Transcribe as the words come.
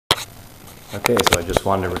Okay, so I just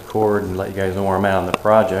wanted to record and let you guys know where I'm at on the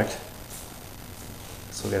project.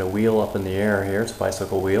 So we got a wheel up in the air here, it's a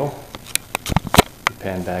bicycle wheel.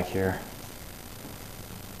 Pan back here.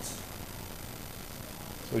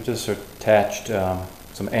 So we just attached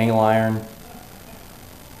some angle iron,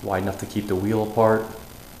 wide enough to keep the wheel apart,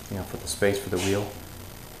 you know, for the space for the wheel.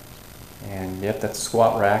 And yep, that's a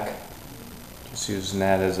squat rack. Just using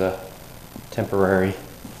that as a temporary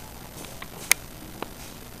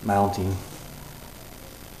mounting.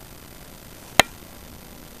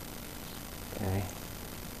 Okay.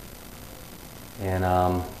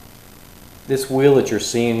 And this wheel that you're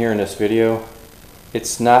seeing here in this video,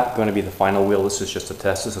 it's not going to be the final wheel. This is just a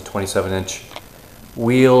test. This is a 27-inch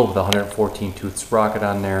wheel with a 114 tooth sprocket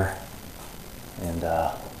on there. And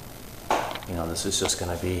you know, this is just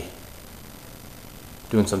going to be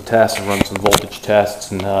doing some tests and run some voltage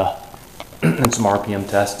tests and, and some RPM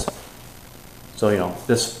tests. So, you know,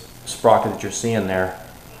 this sprocket that you're seeing there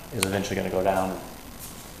is eventually going to go down.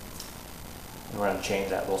 And we're going to change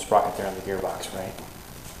that little sprocket there on the gearbox, right?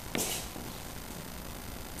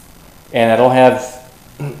 And I don't have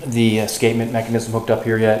the escapement mechanism hooked up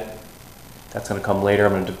here yet. That's going to come later.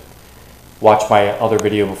 I'm going to watch my other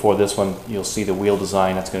video before this one. You'll see the wheel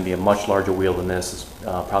design. That's going to be a much larger wheel than this. It's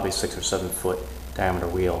probably 6 or 7 foot diameter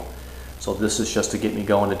wheel. So this is just to get me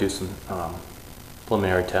going to do some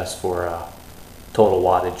preliminary tests for total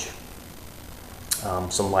wattage,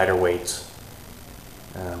 some lighter weights.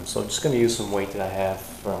 So I'm just going to use some weight that I have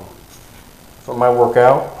from my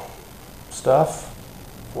workout stuff.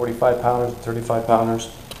 45 pounders, 35 pounders.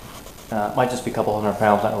 Might just be a couple hundred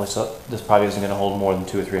pounds, not really. So this probably isn't going to hold more than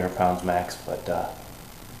 200 or 300 pounds max. But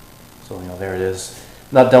so you know, there it is.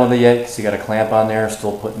 Not done with it yet because you got a clamp on there.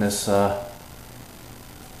 Still putting this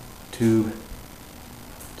tube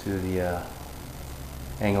to the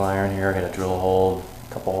angle iron here. I got to drill a hole,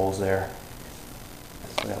 a couple holes there.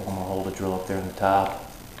 So I got one more hole to drill up there in the top.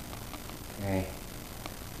 Okay.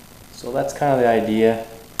 So that's kind of the idea.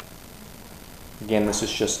 Again, this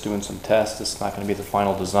is just doing some tests. It's not going to be the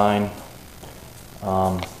final design.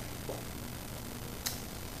 So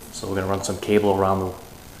we're going to run some cable around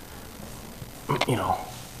the, you know,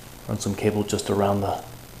 run some cable just around the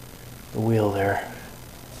wheel there.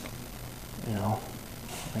 You know,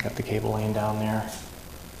 I got the cable laying down there.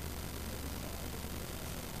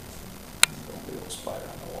 Big old spider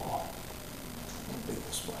on the wall. Big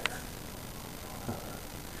old spider.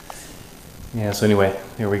 Yeah, so anyway,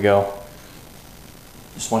 here we go.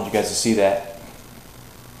 Just wanted you guys to see that.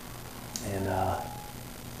 And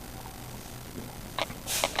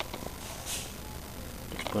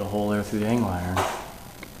just put a hole there through the angle iron.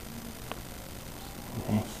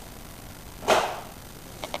 Okay.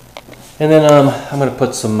 And then I'm going to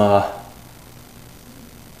put some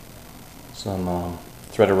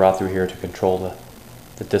threaded rod through here to control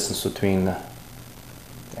the distance between the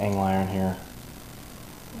angle iron here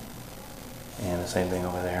and the same thing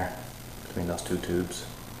over there between those two tubes.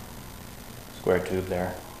 Square tube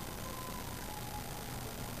there.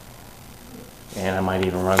 And I might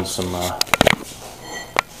even run some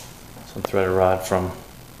threaded rod from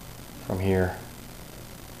here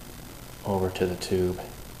over to the tube,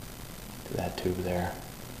 to that tube there,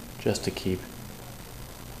 just to keep,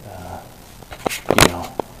 you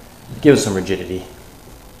know, give it some rigidity.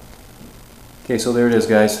 Okay, so there it is,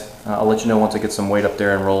 guys. I'll let you know once I get some weight up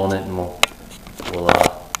there and rolling it, and we'll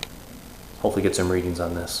hopefully get some readings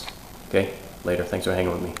on this. Okay, later. Thanks for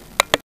hanging with me.